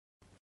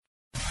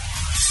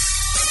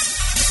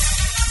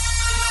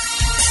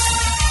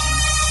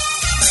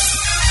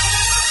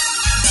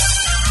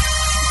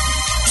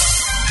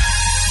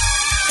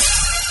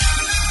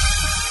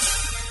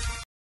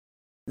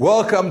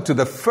Welcome to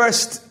the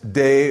first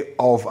day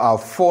of our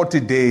 40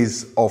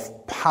 days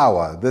of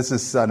power. This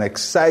is an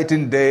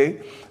exciting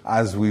day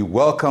as we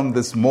welcome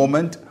this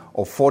moment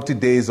of 40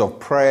 days of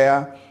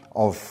prayer,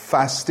 of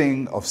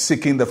fasting, of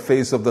seeking the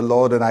face of the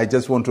Lord. And I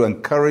just want to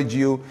encourage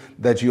you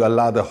that you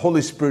allow the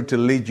Holy Spirit to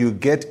lead you.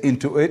 Get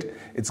into it.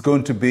 It's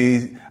going to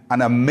be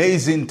an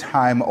amazing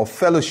time of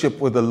fellowship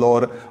with the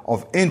Lord,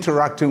 of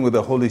interacting with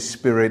the Holy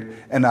Spirit,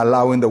 and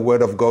allowing the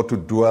Word of God to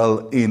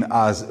dwell in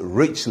us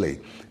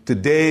richly.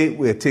 Today,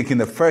 we're taking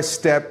the first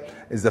step.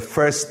 It's the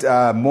first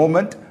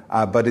moment,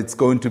 but it's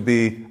going to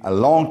be a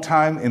long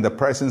time in the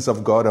presence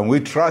of God. And we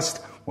trust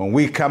when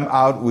we come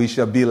out, we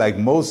shall be like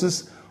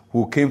Moses,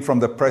 who came from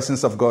the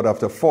presence of God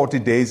after 40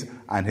 days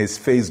and his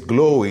face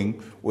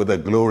glowing with the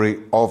glory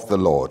of the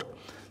Lord.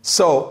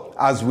 So,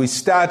 as we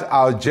start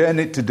our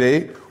journey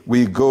today,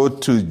 we go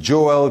to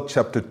Joel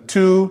chapter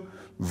 2,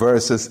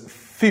 verses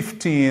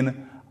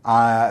 15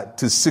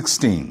 to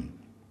 16.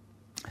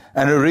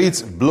 And it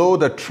reads, "Blow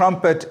the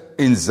trumpet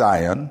in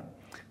Zion,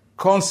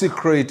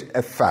 consecrate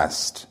a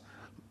fast,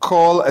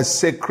 call a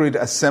sacred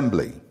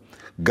assembly,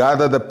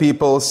 gather the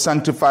people,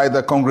 sanctify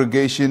the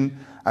congregation,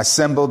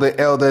 assemble the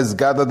elders,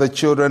 gather the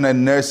children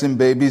and nursing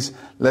babies,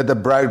 let the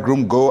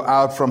bridegroom go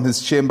out from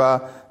his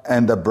chamber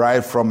and the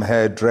bride from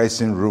her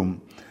dressing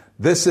room."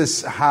 This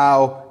is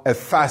how a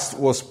fast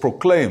was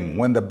proclaimed.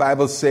 When the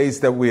Bible says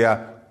that we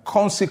are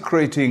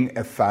consecrating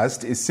a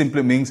fast, it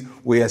simply means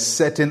we are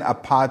setting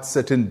apart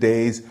certain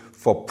days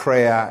for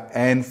prayer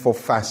and for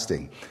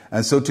fasting.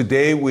 And so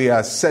today we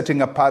are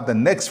setting apart the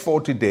next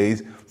 40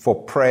 days for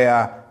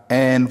prayer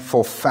and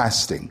for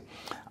fasting.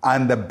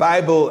 And the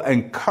Bible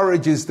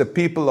encourages the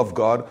people of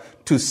God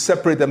to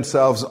separate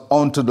themselves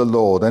unto the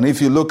Lord. And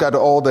if you look at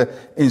all the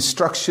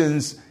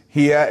instructions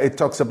here, it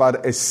talks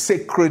about a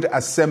sacred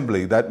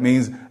assembly. That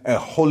means a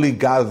holy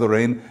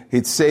gathering.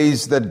 It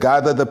says that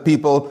gather the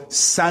people,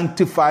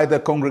 sanctify the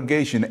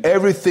congregation.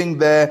 Everything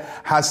there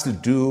has to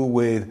do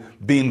with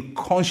being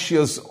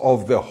conscious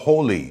of the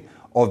holy,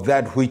 of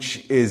that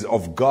which is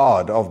of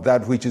God, of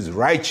that which is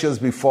righteous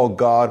before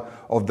God,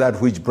 of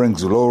that which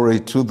brings glory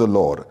to the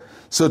Lord.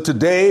 So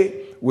today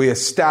we are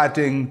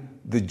starting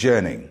the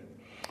journey.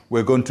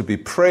 We're going to be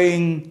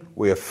praying,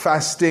 we are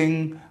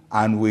fasting,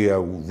 and we are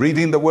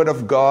reading the Word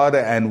of God,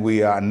 and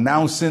we are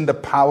announcing the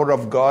power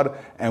of God,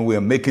 and we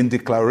are making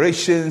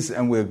declarations,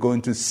 and we're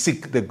going to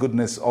seek the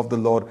goodness of the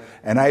Lord.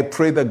 And I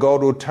pray that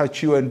God will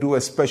touch you and do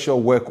a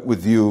special work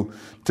with you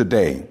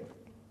today.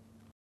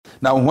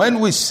 Now,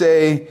 when we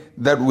say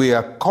that we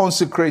are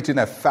consecrating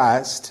a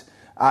fast,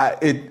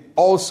 it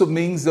also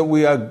means that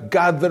we are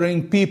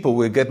gathering people.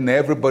 We're getting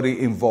everybody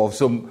involved.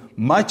 So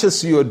much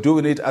as you are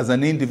doing it as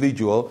an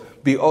individual,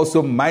 be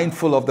also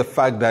mindful of the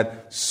fact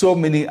that so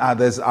many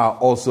others are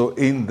also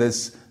in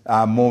this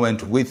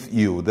moment with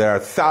you. There are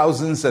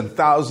thousands and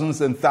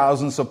thousands and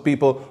thousands of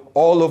people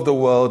all over the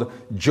world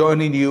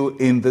joining you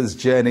in this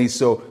journey.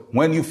 So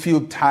when you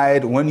feel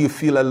tired, when you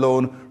feel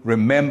alone,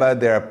 remember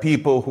there are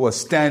people who are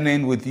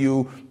standing with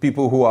you,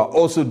 people who are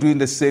also doing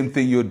the same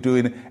thing you're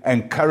doing.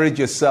 Encourage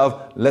yourself.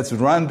 Let's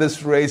run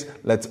this race.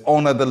 Let's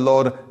honor the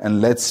Lord,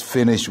 and let's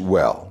finish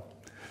well.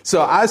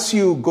 So as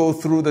you go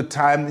through the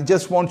time, I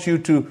just want you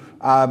to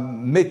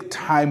make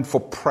time for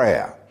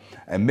prayer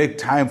and make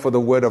time for the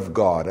Word of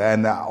God.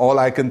 And all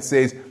I can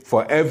say is,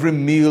 for every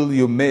meal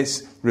you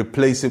miss,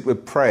 replace it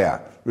with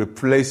prayer.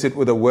 Replace it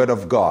with the Word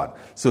of God.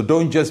 So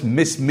don't just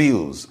miss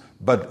meals,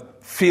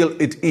 but fill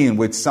it in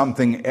with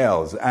something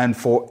else. And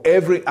for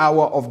every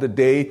hour of the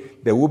day,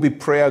 there will be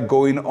prayer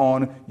going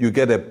on. You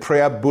get a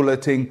prayer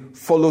bulletin.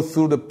 Follow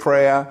through the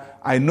prayer.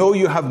 I know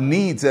you have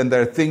needs and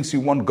there are things you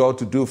want God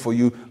to do for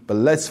you, but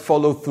let's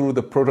follow through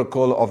the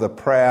protocol of the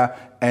prayer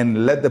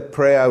and let the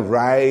prayer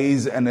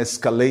rise and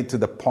escalate to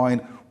the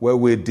point where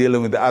we're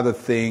dealing with other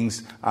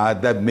things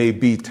that may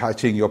be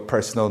touching your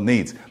personal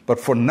needs. But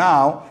for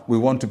now, we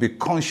want to be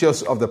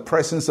conscious of the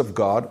presence of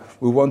God.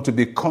 We want to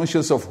be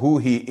conscious of who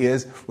He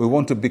is. We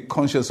want to be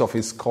conscious of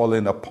His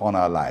calling upon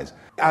our lives.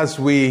 As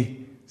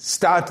we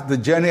start the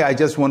journey, I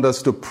just want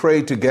us to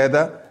pray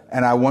together.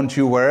 And I want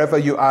you, wherever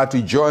you are,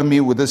 to join me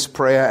with this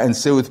prayer and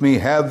say with me,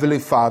 "Heavenly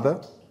Father,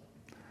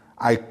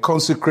 I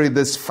consecrate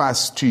this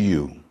fast to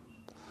you.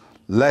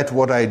 Let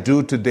what I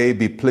do today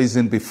be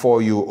pleasing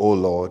before you, O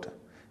Lord.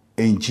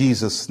 In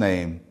Jesus'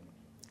 name,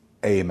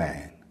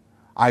 amen."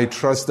 I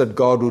trust that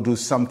God will do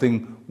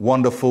something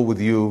wonderful with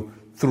you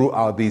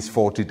throughout these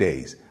 40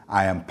 days.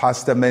 I am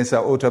Pastor Mensa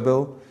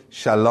Otabil.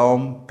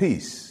 Shalom,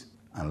 peace,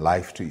 and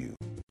life to you.